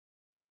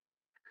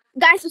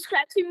Guys,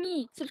 subscribe to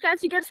me. Subscribe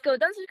to Get Go.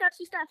 Don't subscribe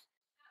to Steph.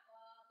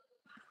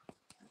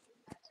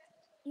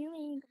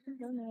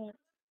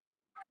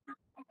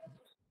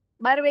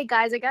 By the way,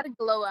 guys, I gotta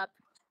glow up.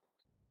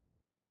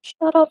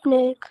 Shut up,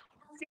 Nick.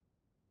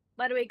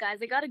 By the way, guys,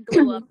 I gotta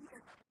glow up.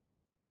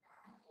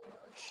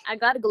 I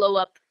gotta glow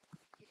up.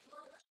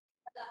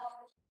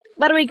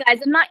 By the way,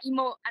 guys, I'm not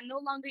emo. I'm no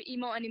longer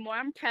emo anymore.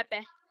 I'm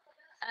preppy.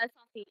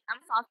 Softy. I'm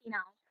softy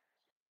now.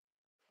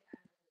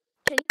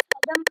 Can you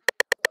tell them?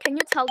 Can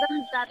you tell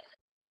them that?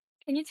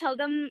 Can you tell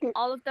them,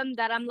 all of them,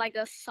 that I'm like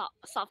a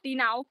softy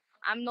now?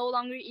 I'm no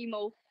longer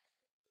emo.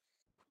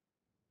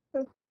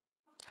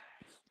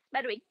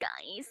 By the way,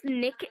 guys,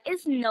 Nick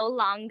is no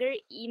longer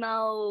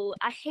emo.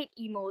 I hate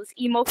emos.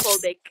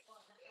 Emophobic.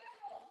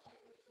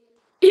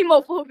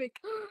 Emophobic.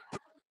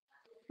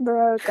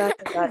 Bro,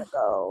 gotta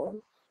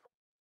go.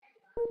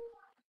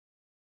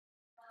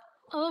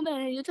 Oh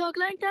man, you talk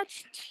like that,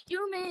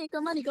 you make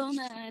the money go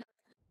mad.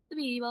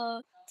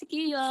 Viva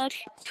tequila.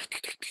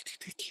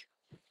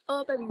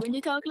 Oh baby, when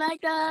you talk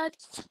like that,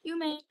 you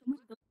make the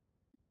money go.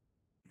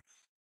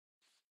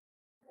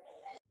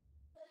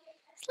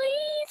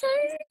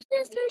 Sleezers,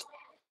 sisters,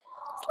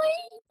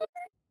 sleezers,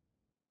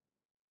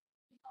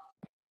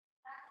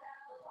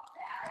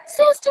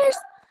 sisters,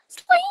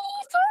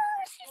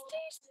 sleezers,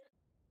 sisters,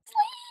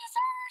 sleezers,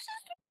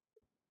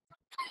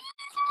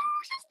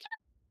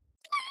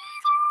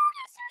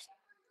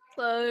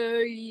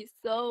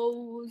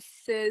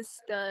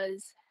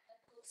 sisters,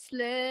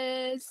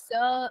 sleezers,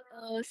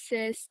 sisters,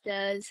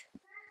 sisters,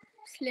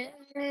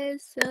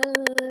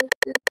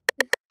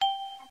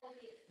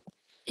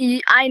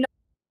 I know.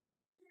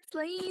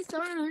 Slay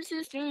soul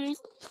sisters,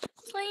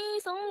 slay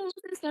soul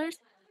sisters,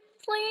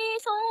 slay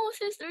soul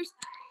sisters,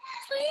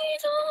 slay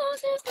soul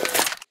sisters,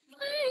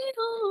 slay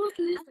soul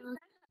sisters,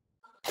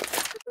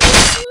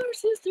 slay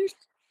sisters,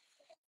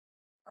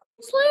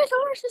 slay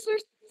soul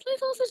sisters, slay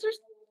soul sisters,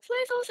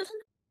 slay soul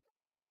sisters.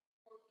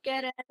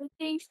 Get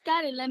everything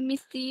started. Let me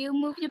see you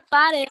move your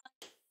body.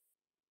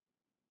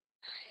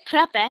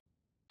 Preppy.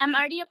 I'm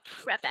already a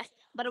preppy,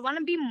 but I want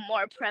to be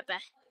more preppy.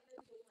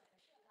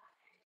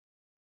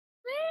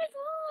 Slay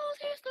soul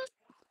sisters,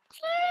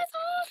 slay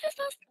soul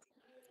sisters,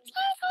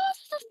 slay soul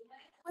sisters.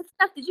 What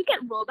stuff? Did you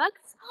get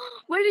Robux?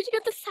 Where did you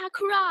get the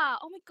Sakura?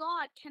 Oh my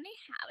god, can I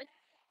have it?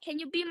 Can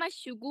you be my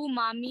Shugu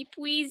mommy,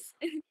 please?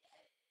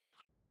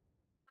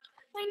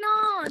 Why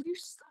not? You're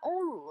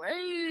so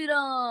right.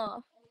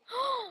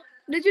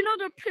 Did you know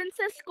the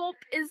princess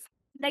scope is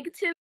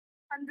negative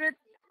 100?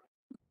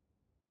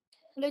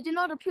 Did you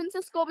know the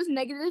princess scope is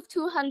negative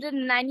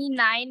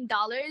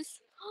 $299?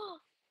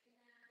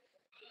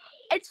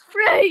 It's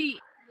free!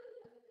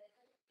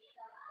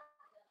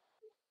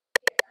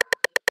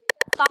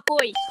 Fuck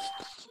away.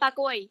 Fuck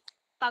away.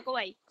 Fuck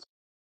away.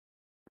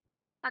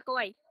 Fuck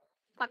away.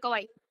 Fuck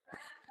away.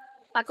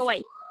 Fuck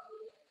away.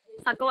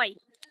 Fuck away.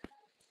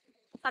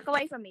 Fuck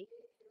away from me.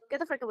 Get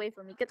the fuck away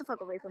from me. Get the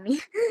fuck away from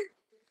me.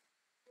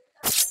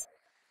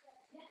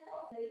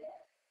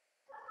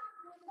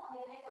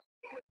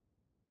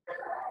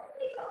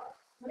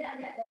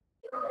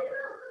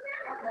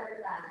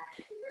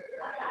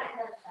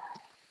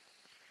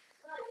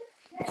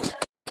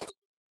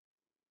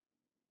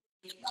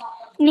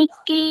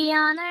 Nikki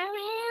on a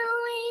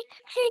railway,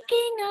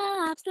 picking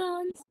up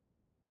stones.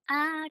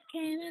 I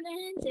can't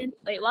imagine.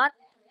 Wait, what?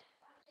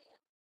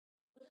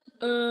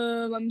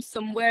 I'm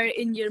somewhere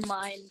in your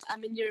mind.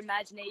 I'm in your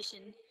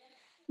imagination.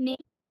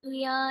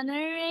 Nikki on a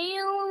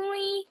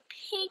railway,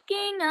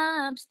 picking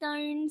up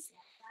stones.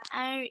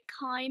 I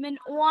came in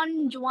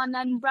one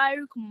and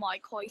broke my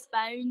kite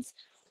bones.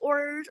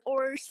 Or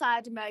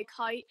sad my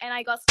kite, and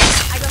I got. Do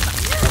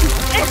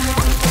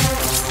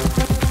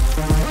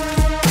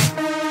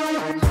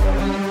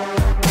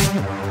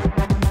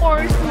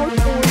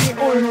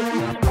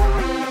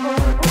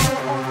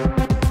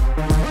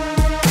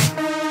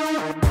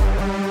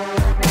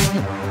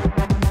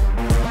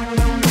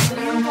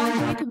you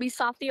want me to be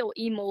softy or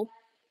emo?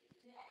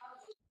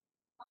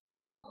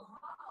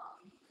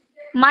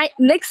 My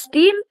next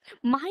theme,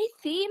 my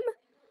theme.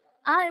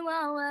 I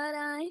want what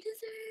I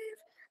deserve.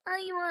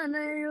 I wanna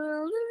rule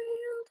the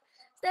world.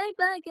 Stay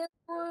back and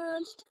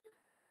watch.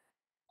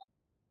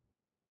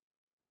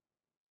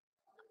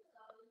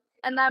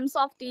 And I'm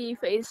softy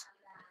face.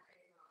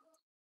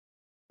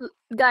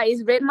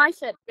 Guys, rate my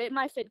fit,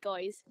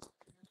 guys.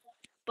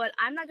 But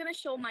I'm not gonna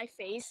show my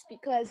face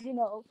because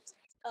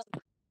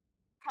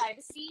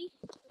privacy.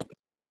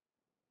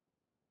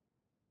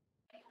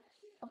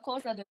 Of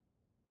course I do.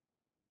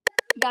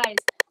 Guys,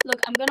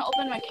 look, I'm gonna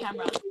open my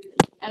camera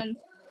and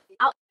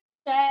outfit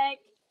check,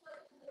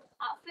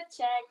 outfit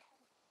check,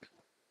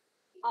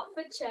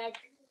 outfit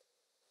check,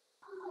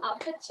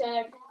 outfit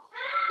check,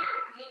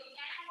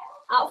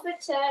 outfit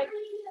check,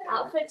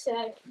 outfit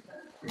check.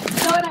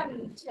 Show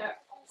them, Steph.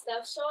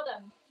 Show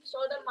them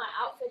my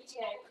outfit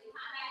check.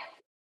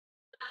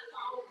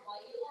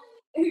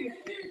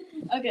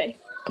 Okay.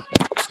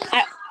 I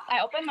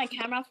opened my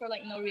camera for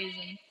like no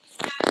reason.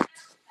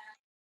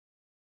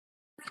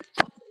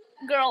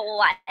 Girl,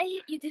 what?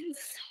 You didn't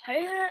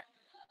say it?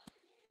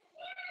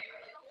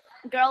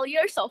 Girl,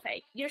 you're so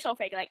fake. You're so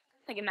fake. Like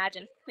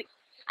imagine. Like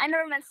I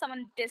never met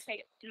someone this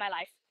fake in my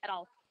life at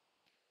all.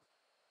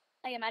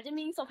 Like imagine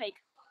being so fake.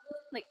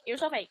 Like you're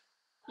so fake.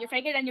 You're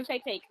faker than you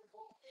fake.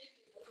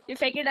 You're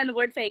faker than the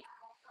word fake.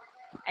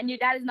 And your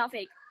dad is not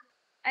fake.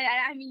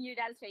 I mean your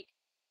dad is fake.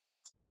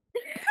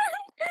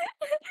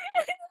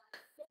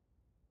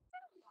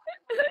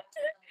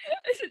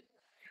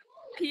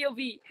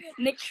 POV.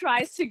 Nick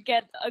tries to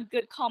get a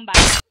good comeback.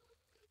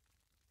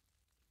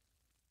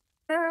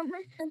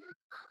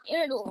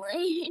 You're the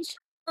age,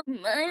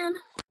 man.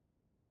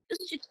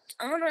 You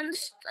don't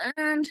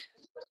understand.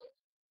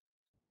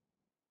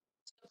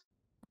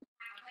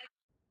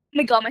 Oh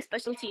my god, my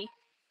specialty.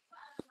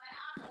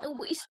 I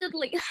wasted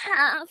like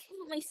half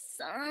of my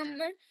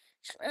summer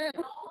trying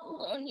to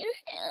hold on your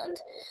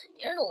hand.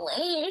 You're the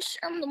leash,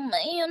 I'm the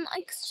man.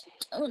 I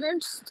don't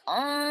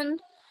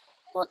understand.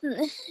 What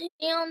the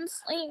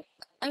hands like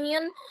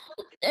man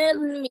did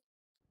me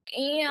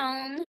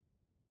again.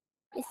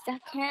 Yes, I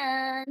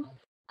can.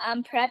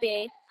 I'm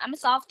preppy. I'm a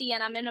softie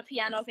and I'm in a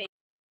piano phase.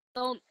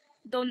 Don't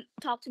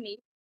talk to me.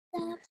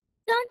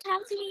 Don't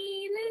talk to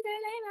me, loser.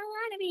 I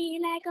wanna be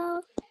like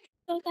oh,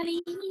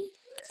 totally.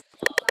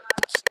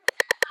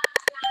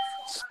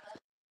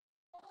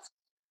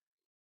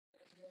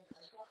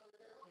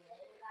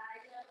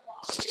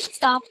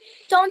 Stop.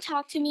 Don't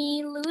talk to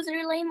me,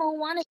 loser. Lame.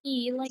 Wanna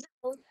be like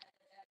oh.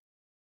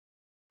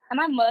 Am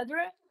I a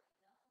murderer?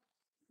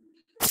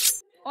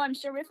 Oh, I'm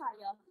sure if I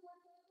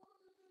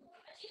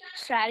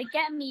try to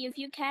get me if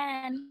you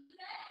can.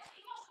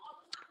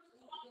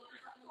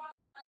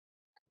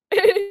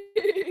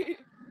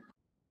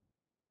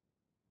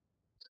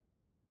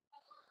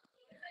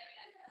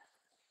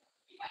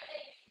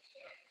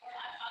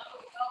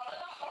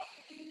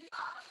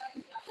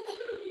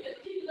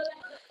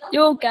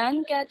 You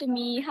can get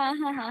me, ha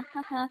ha ha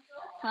ha ha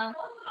ha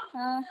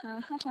ha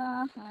ha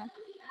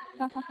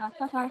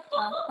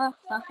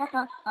ha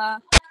ha ha.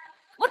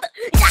 What the?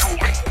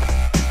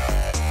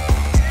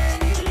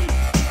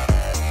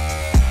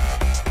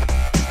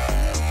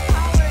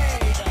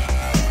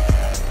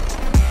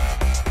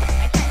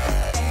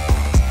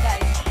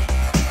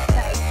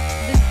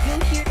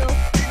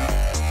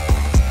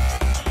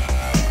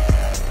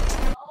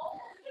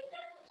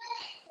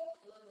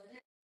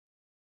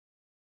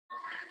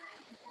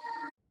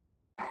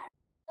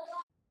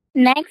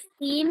 Next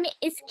team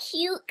is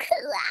cute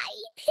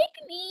kawaii.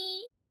 Pick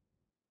me.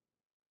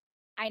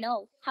 I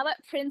know. How about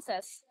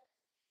princess?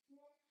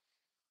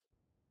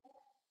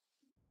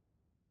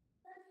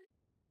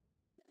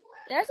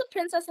 There's a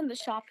princess in the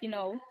shop, you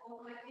know.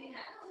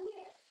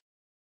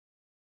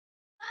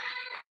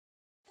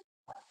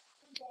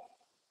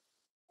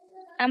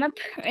 I'm a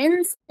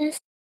princess.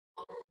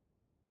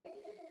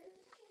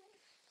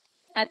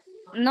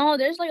 No,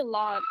 there's like a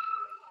lot.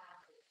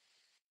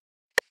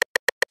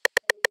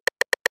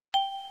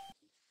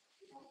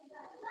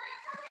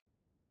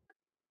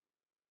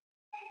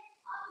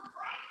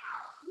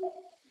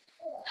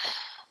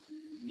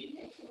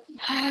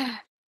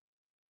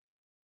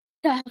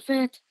 Stop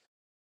it.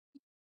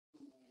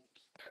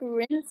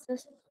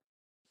 Princess.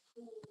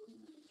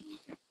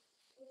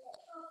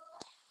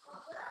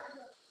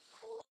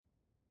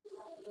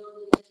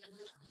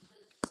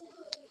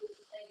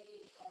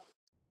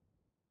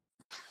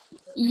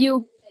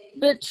 You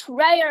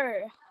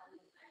betrayer.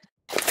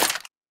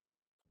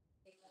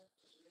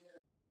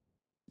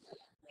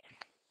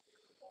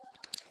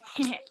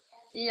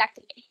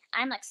 Luckily,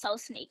 I'm like so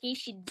sneaky.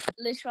 She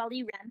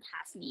literally ran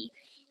past me.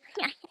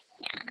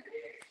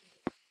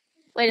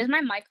 Wait, is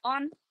my mic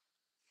on?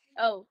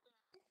 Oh,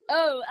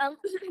 oh,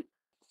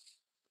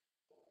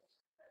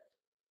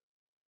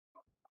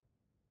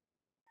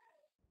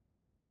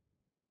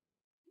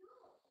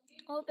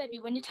 oh, baby,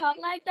 when you talk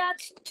like that,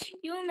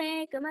 you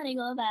make the money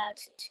go back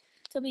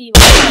to be.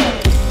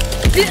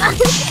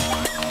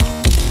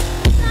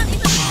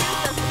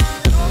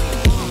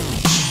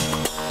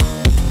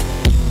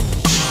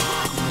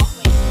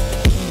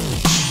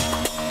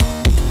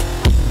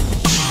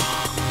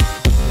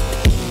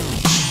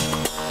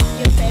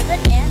 Your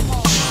favorite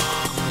animal?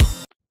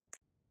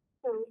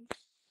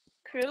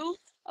 Crew?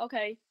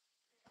 Okay.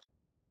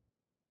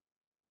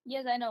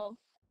 Yes, I know.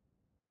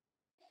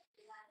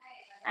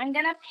 I'm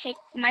gonna pick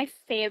my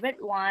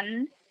favorite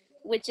one,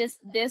 which is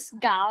this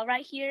gal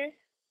right here.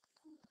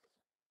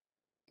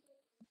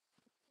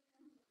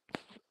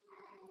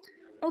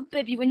 Oh,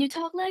 baby, when you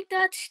talk like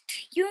that,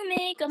 you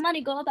make the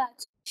money go back.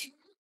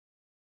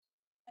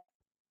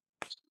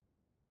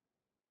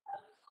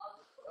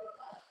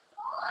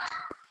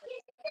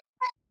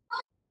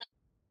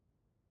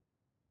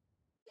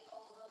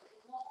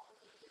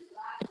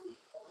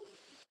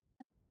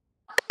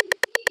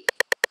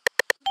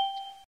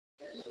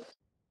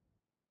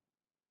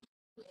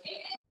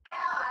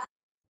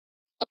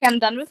 Okay, I'm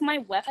done with my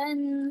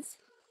weapons.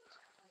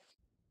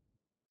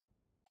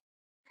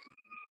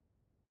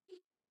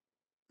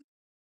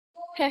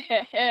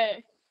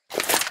 Hehehe.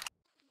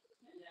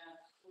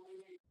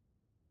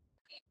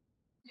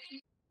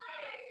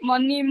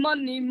 Money,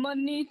 money,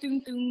 money, ding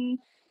ding.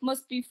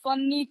 Must be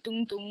funny,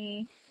 tung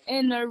tung.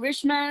 In a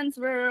rich man's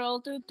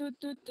world, do do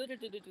do do do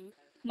do do do.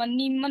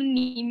 Money,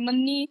 money,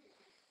 money.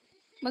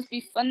 Must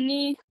be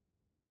funny.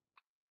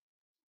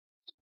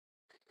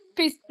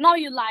 Peace. No,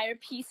 you liar.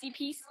 PC,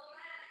 peace.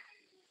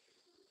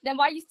 Then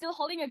why are you still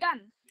holding a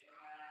gun?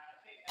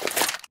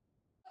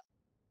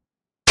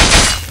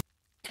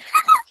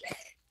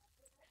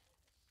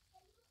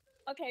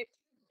 Okay.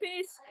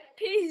 Peace,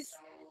 peace,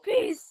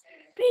 peace,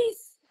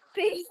 peace,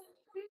 peace.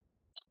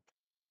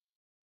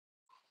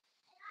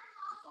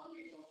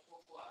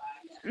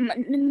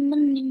 Money,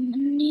 money,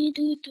 money,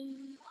 do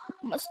do.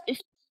 Must be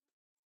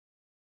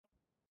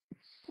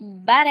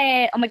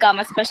bade. Oh my god,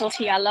 my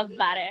specialty. I love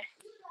bade.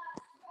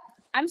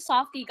 I'm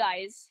softy,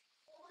 guys.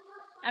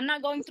 I'm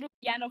not going through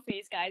piano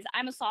phase, guys.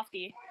 I'm a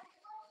softy.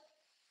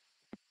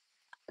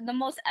 The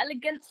most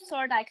elegant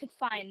sword I could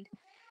find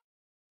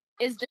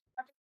is the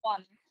sharpest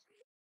one.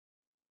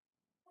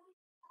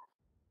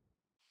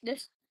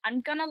 This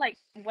I'm gonna like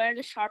wear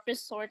the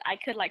sharpest sword I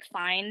could like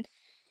find,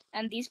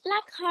 and these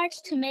black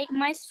hearts to make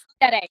my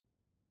aesthetic.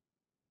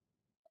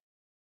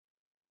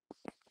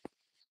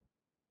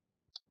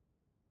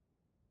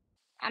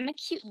 I'm a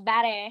cute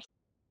baddie.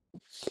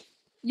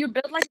 You're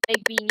built like a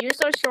baked bean. You're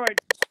so short.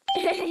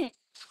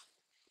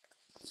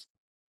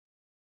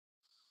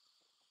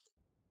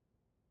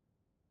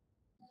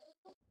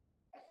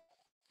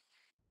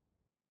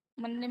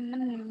 Money,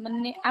 money,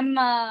 money. I'm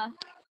a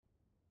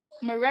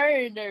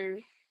murderer.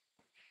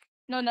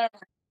 No, no,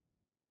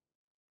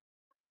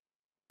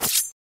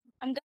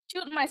 I'm gonna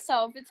shoot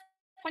myself. It's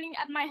pointing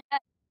at my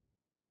head.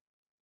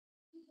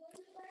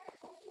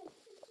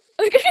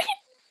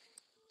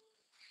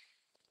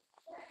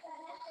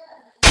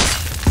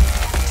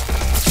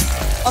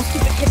 Oh,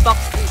 stupid hitbox.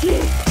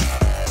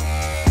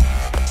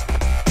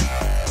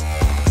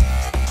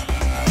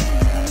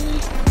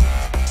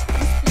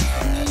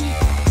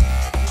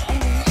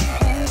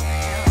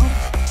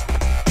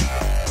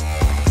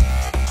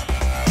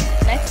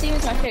 Next theme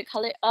is my favorite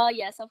color. Oh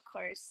yes, of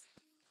course.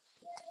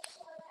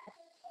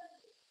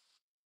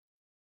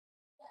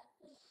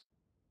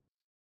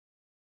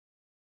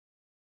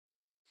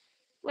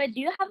 Wait,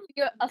 do you have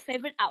a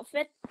favorite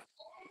outfit?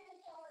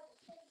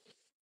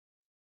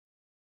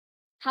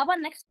 How about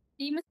next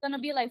theme is gonna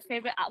be like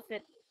favorite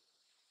outfit?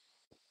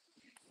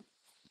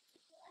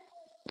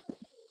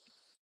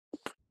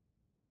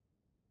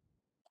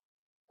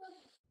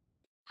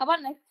 How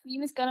about next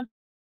theme is gonna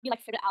be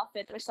like favorite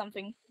outfit or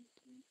something?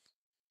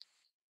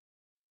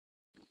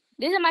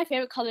 This is my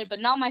favorite color, but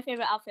not my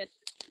favorite outfit.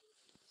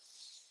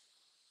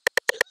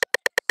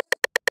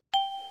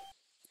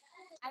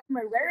 I'm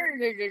a rare.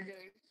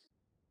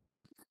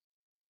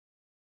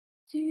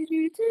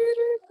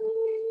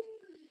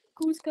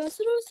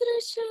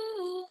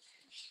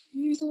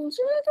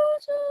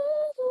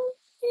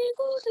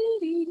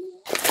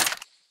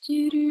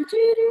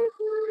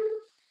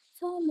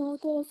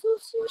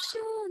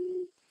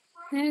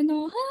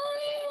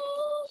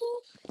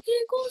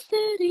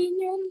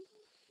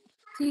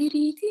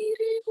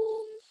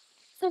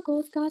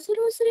 Sakos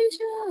kasro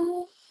srisha,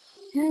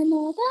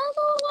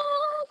 henodano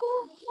wago,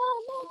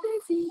 amo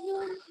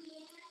besinyon,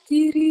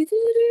 tiri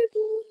tiri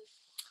boom,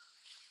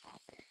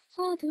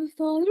 hadu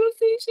soru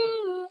srisha,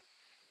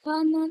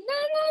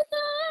 banana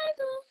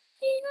sado,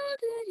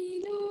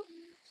 igoderino,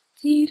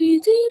 tiri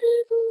tiri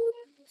boom,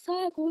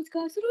 sakos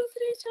kasro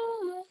srisha.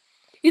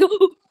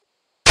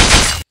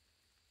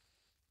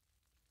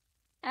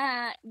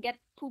 Get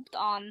pooped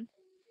on.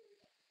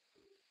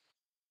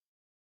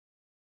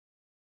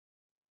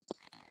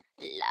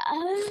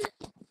 Love.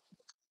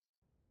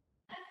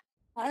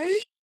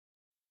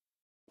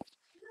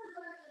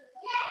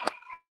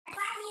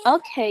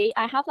 Okay,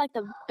 I have like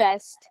the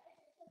best.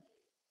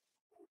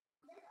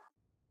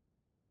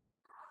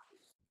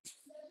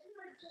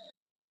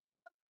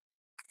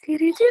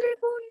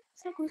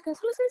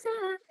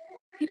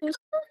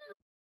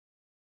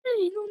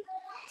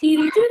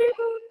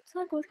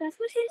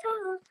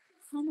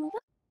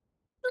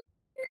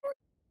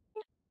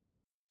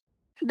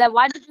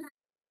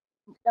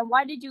 Then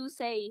why did you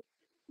say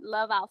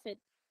love outfit?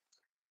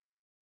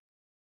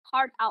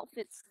 Heart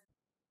outfits.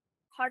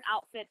 Heart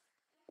outfit.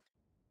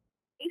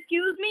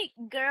 Excuse me,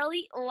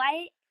 girly,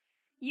 why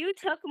you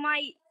took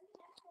my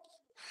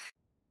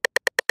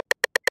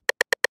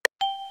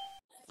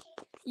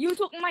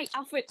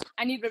outfit.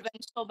 I need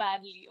revenge so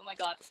badly. Oh my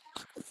god.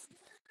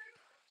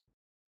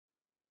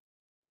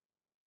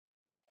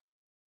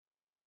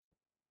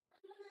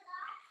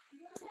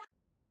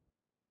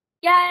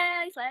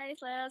 Yay, slay,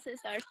 slay,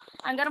 sisters.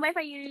 I'm gonna wait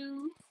for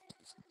you.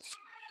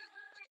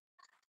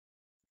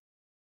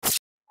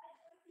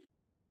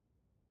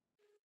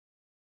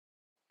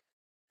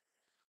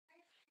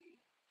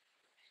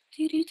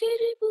 You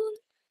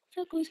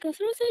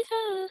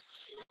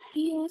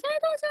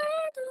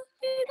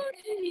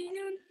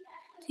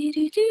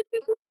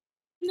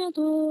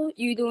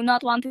do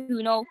not want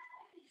to know.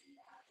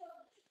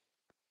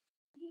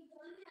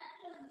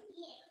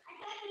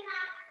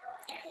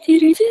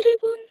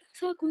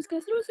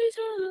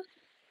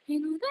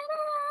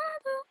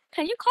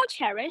 Can you call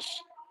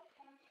Cherish?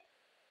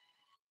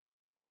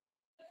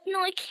 No,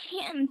 I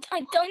can't.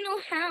 I don't know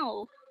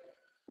how.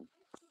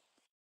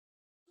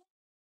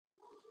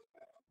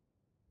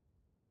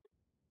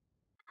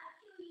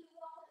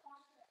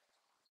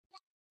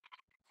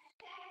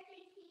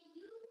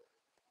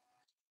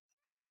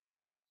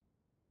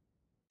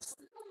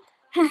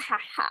 Ha ha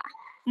ha.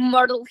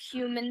 Mortal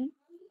human.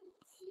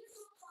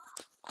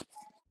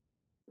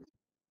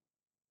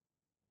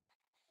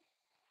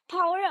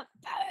 Power up.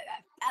 Power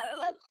up.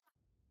 Power up.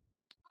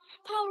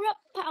 Power up.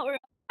 Power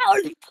up. Power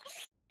up.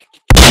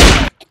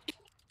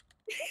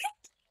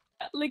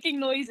 Licking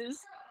noises.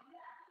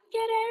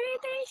 Get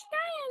everything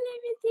started. Let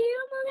me see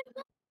you moving.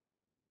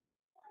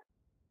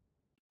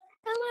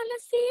 I wanna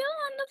see you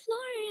on the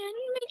floor and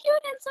make you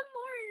dance some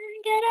more.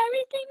 Get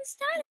everything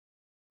started.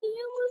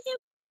 You move your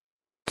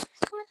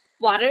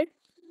water.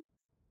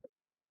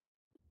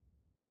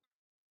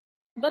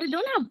 But I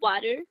don't have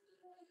water.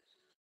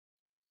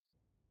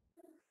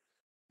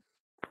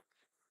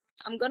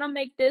 I'm gonna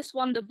make this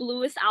one the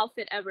bluest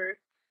outfit ever.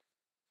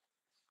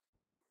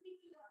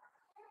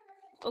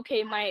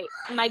 Okay, my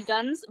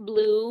gun's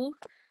blue.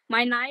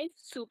 My knife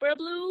super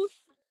blue.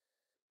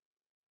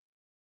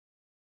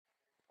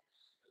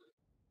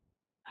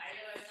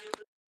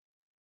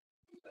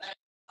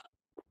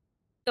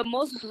 The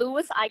most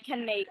bluest I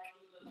can make.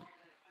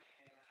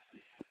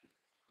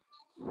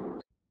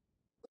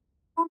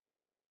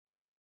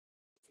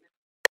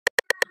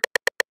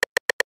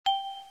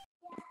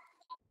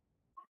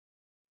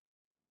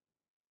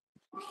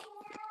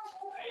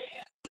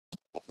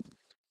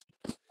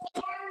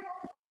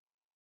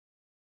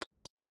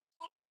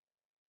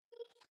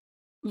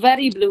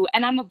 Very blue,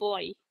 and I'm a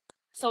boy,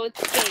 so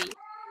it's gay.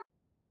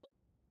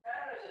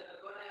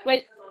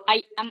 Wait,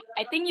 I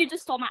think you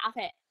just stole my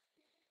outfit.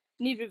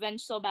 Need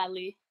revenge so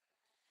badly.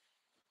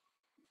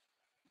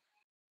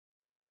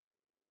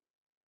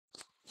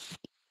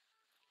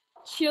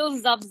 Chill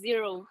Sub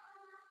Zero.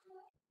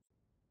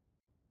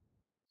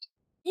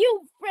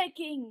 You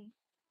freaking.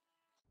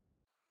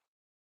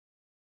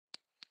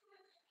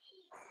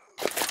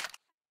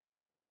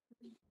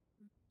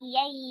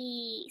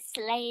 Yay!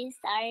 Slay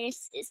Star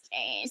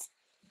Sisters.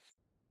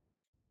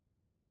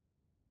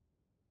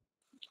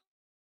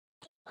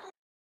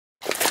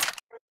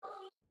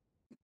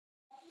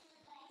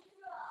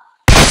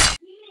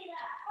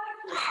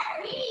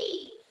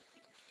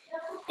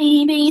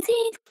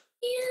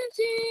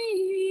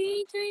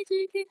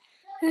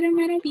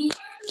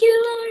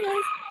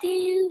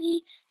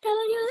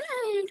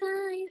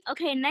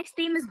 Okay, next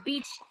theme is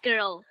Beach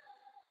Girl.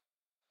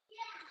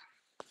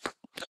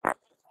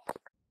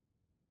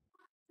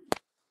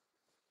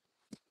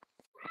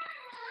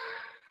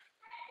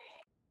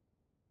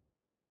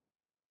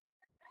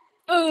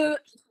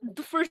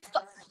 The first.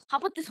 How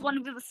about this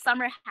one with a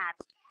summer hat?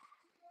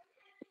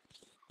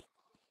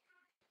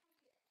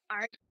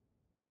 Art.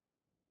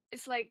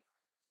 It's like,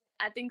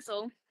 I think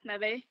so,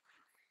 maybe.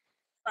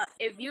 But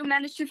if you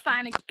manage to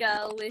find a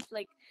girl with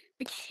like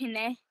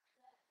bikini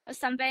or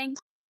something,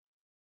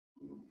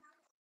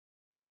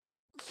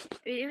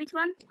 which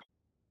one?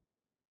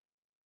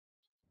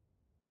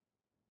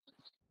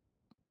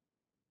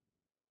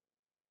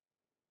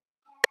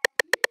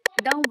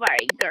 Don't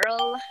worry,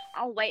 girl.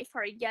 I'll wait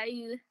for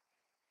you.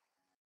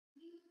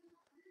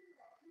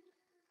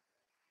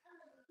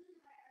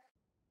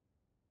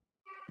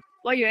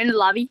 While you're in the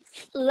lobby.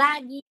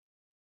 Laggy.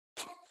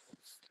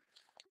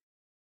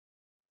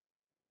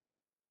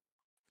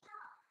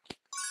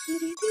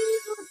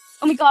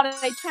 Oh my god,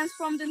 I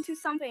transformed into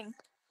something.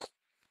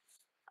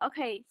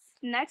 Okay,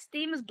 next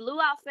theme is blue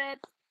outfit.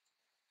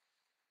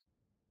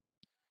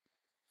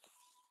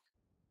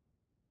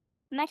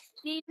 Next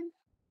theme.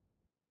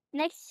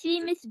 Next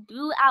theme is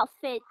blue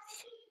outfit.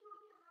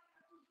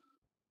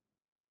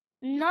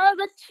 No,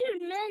 but two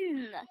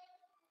men.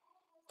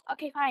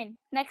 Okay, fine.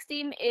 Next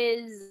theme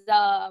is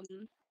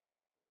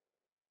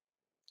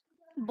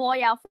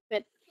boy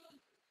outfit.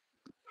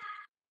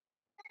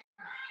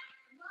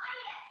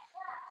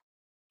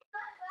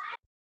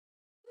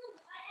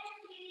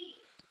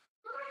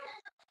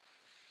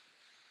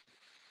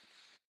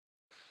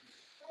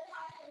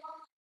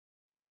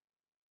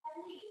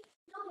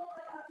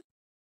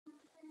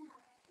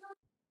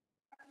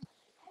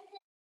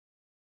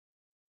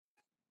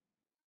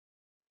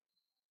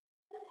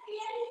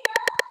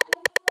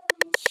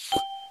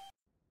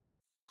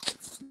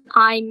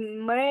 I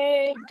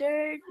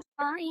murdered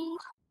my.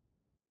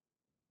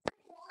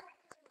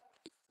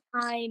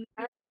 I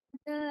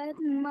murdered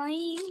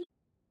my.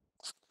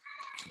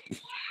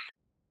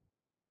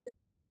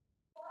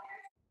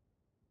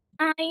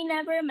 I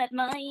never met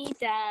my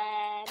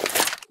dad.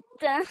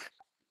 Duh.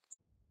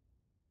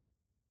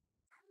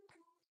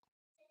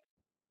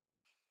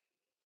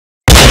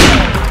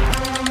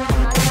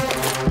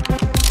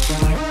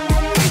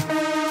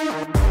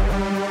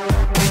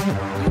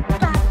 You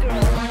bad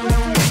girl. How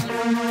dare you?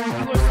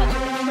 You were such a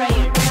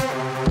betrayer.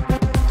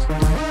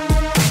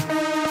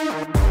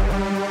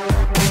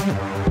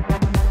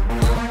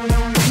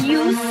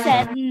 You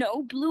said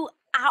no blue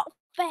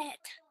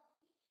outfit.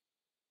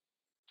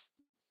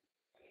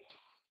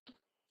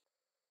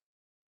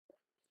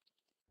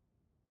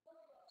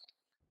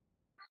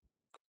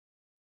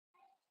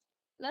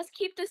 Let's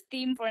keep this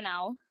theme for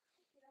now.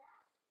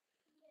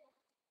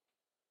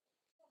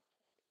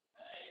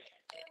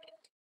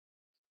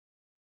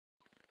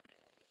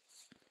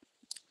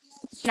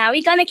 Now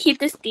we're gonna keep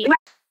this theme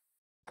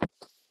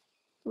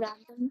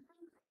random.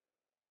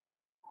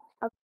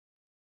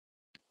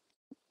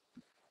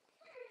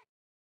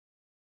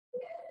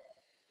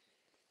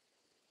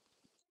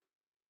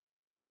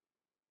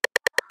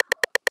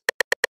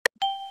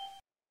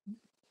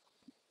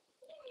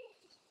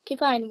 Okay,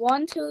 fine.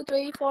 1, 2,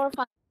 3, 4,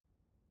 5.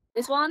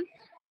 This one.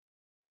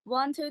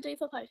 1, 2, 3,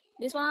 4, 5.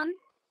 This one.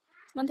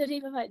 1, 2, 3,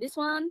 4, 5. This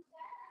one.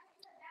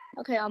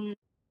 Okay.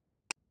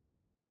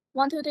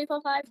 1, 2, 3,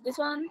 4, 5. This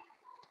one.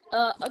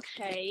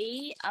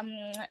 Okay.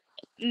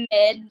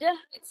 Mid.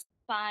 It's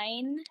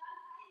fine.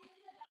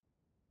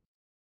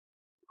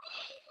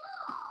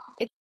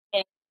 It's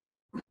mid.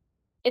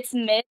 It's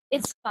mid.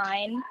 It's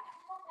fine.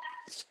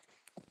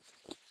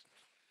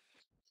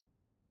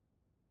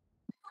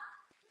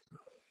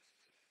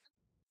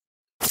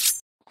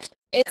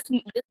 It's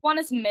this one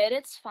is mid.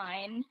 It's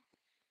fine.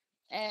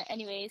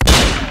 Anyways,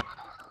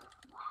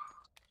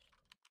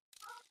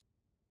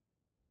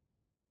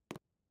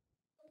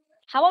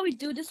 how about we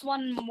do this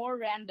one more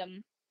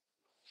random?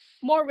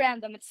 More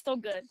random. It's so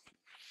good.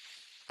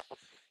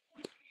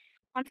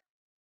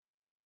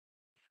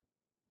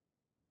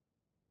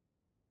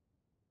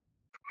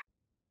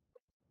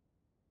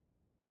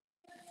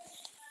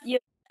 You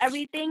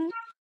everything.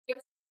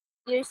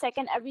 Your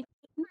second everything,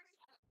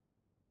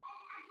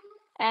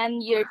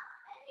 and your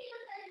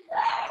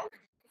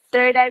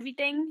third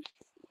everything,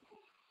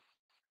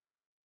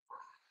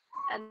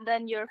 and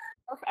then your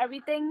fourth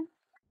everything,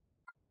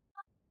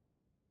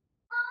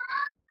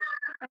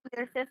 and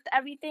your fifth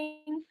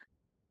everything,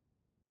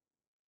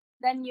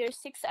 then your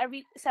sixth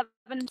everything,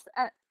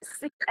 and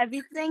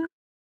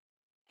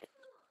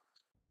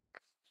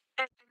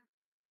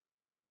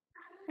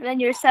then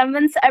your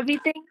seventh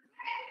everything,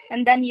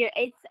 and then your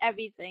eighth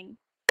everything.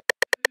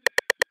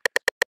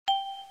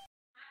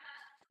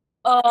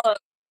 This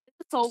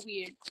is so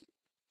weird.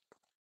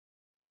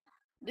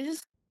 This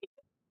is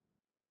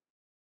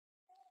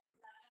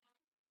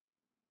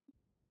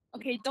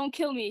okay. Don't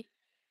kill me.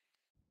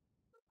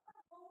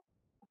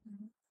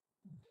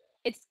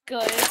 It's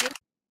good. It's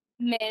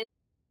mid.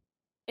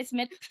 It's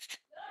mid.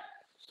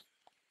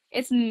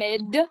 It's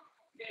mid.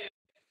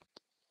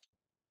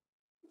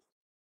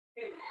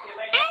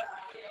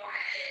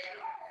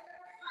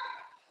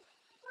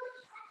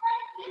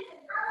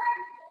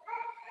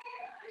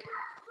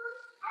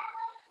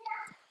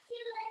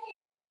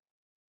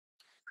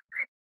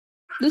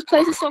 This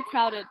place is so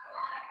crowded.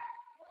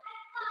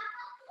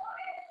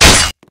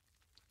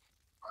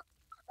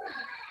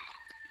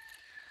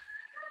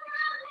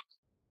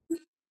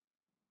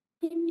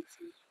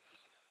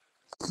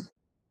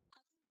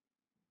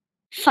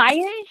 Fire?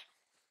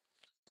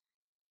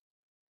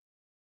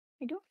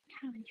 I don't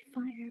have any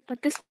fire,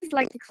 but this is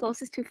like the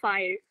closest to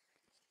fire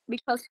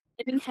because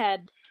flaming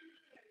head.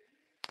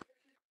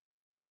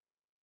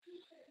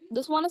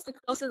 This one is the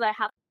closest I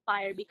have to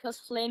fire because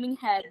flaming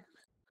head.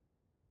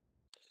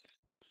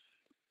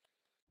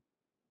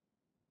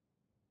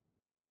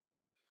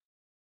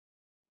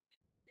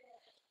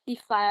 The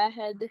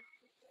firehead. Did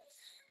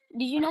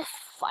you know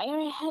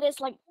firehead is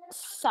like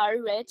so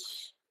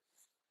rich?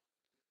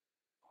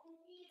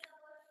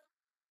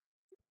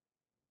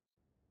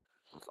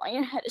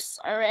 Firehead is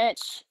so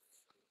rich.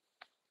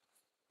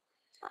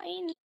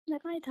 Fine,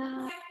 let my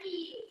dad.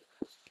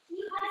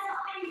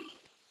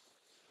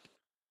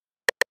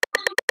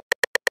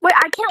 Wait,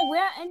 I can't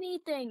wear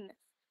anything.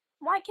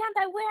 Why can't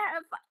I wear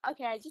a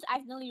okay, I just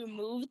accidentally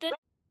removed it.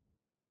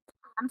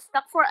 I'm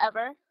stuck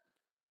forever.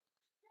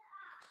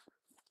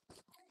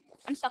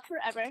 I'm stuck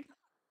forever.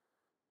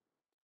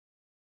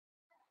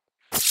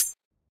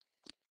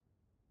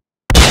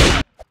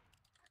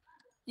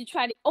 You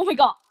tried it. Oh my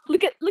god.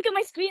 Look at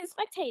my screen.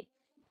 Spectate.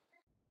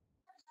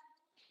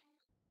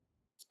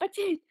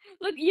 Spectate.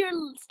 Look, you're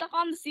stuck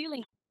on the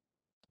ceiling.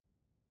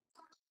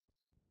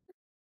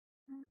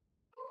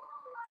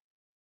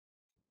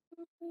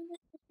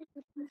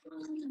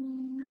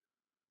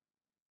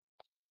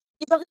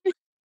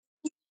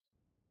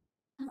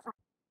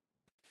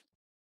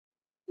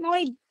 No,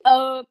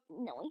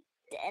 no,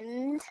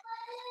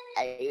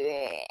 I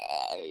didn't.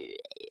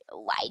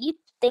 Why do you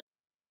think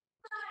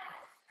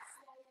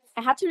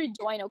I had to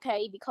rejoin?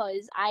 Okay,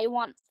 because I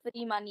want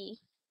free money.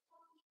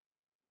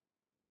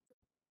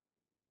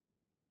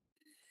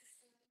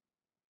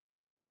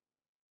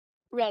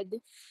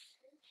 Red.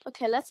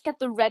 Okay, let's get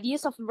the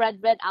readiest of red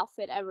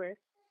outfit ever.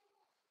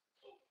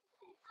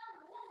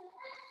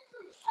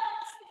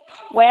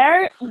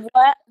 Where?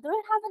 What? Do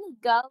I have any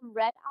girl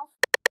red outfit?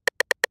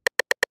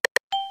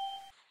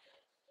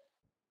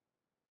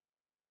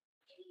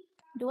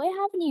 Do I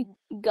have any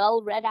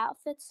girl red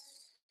outfits?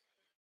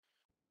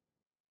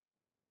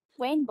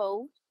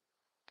 Rainbow.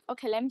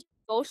 Okay, let me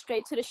go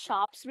straight to the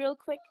shops real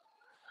quick.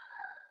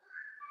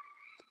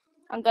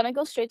 I'm gonna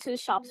go straight to the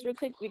shops real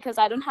quick because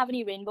I don't have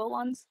any rainbow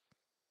ones.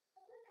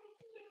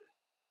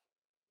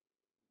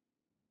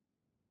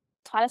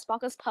 Twilight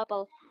Sparkle's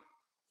purple.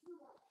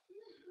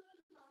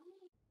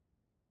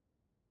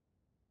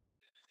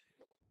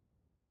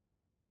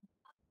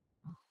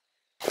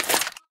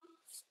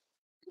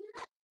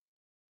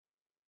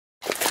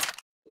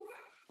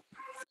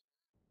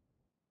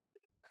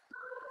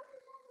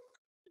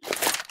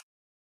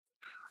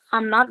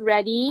 I'm not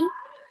ready.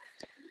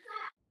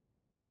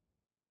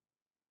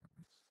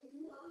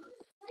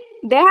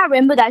 They had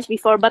Rainbow Dash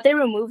before, but they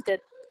removed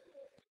it.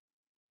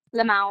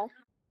 Lamau.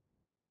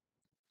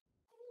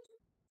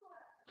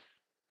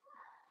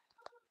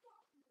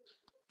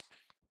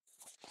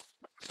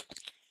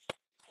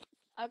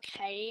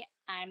 Okay,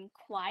 I'm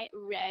quite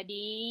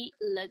ready.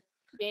 Look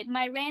at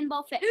my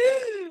rainbow flag.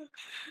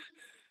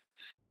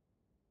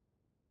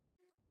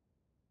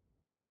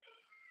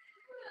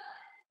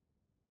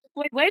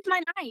 Wait, where's my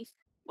knife?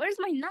 Where's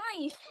my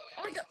knife?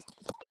 Oh my god,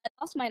 I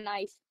lost my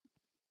knife.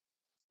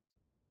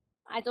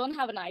 I don't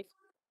have a knife.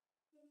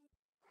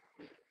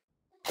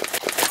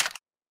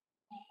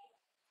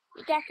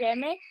 You can't hear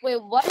me? Wait,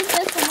 what if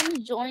there's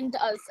someone joined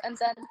us and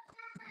then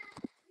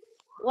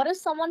what if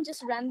someone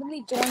just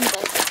randomly joined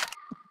us?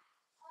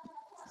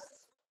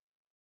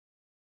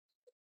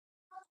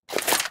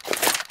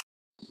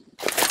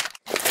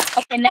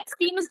 Okay, next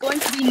team is going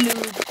to be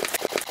noob.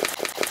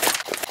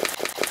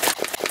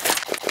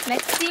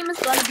 Next team is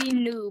going to be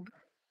noob.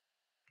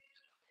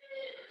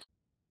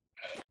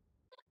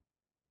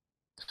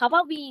 How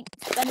about we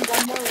spend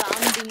one more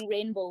round being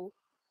rainbow?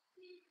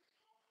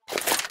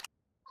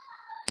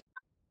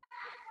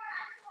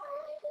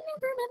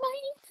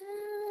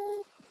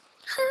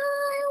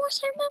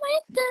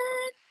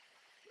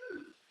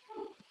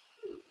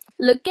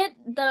 Look at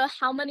the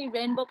how many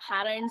rainbow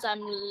patterns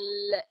I'm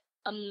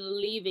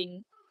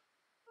leaving.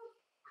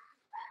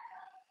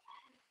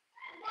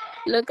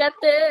 Look at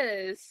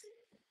this.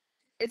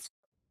 It's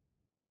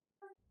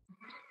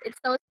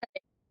so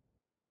sad.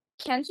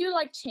 Can't you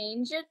like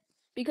change it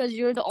because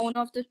you're the owner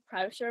of this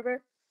private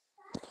server?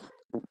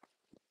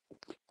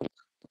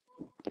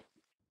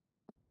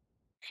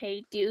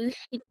 Hey, dude.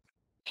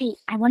 Hey,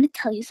 I want to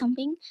tell you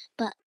something,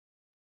 but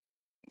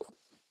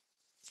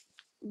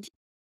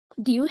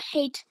do you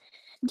hate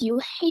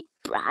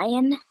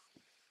Brian?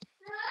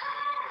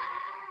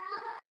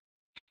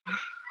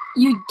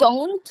 You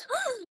don't?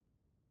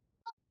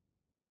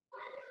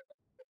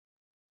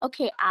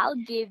 Okay, I'll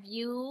give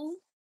you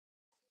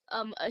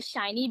a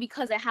shiny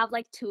because I have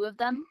like 2 of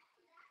them.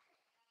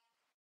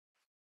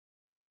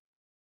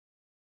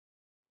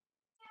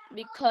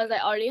 Because I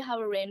already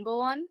have a rainbow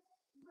one.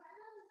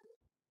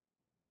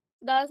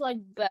 That's like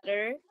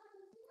better.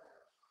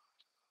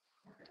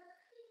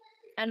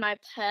 And my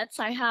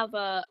pets, I have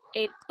a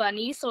 8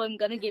 bunny, so I'm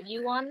gonna give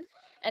you one.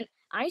 An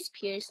ice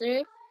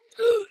piercer.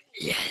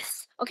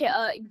 Yes. Okay.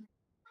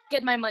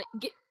 Get my money.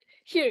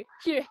 Here.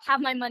 Have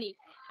my money.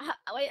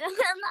 Wait.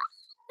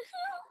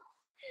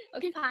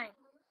 Okay, fine.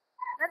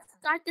 Let's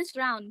start this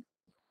round.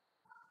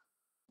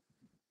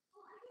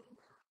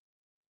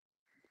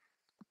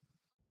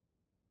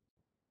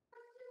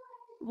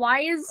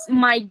 Why is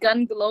my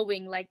gun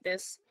glowing like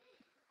this?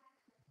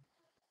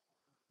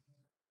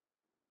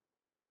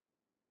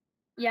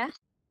 Yeah.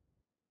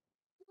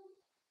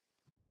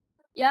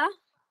 Yeah.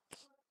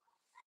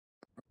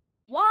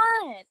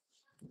 What?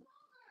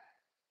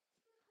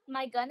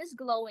 My gun is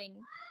glowing.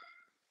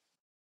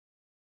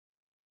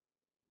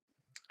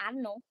 I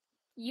don't know.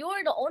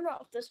 You're the owner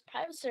of this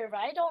private server.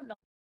 I don't know.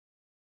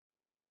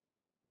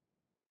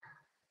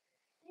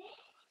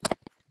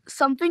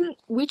 Something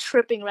we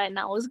tripping right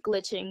now is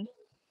glitching.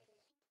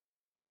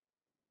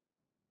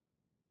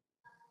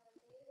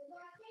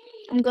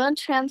 I'm gonna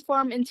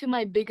transform into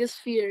my biggest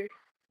fear.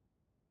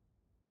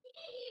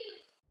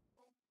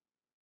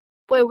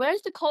 Wait,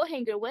 where's the coat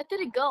hanger? Where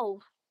did it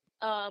go?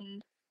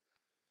 Um.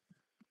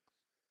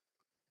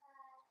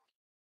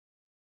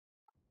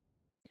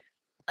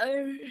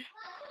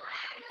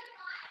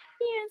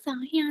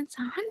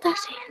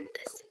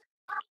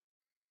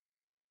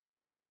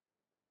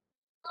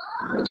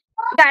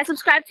 Guys,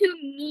 subscribe to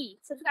me.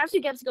 Subscribe to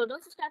Gabsco.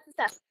 Don't subscribe to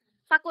Steph.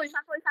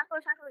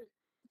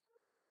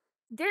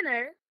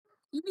 Dinner?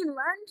 You mean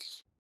lunch?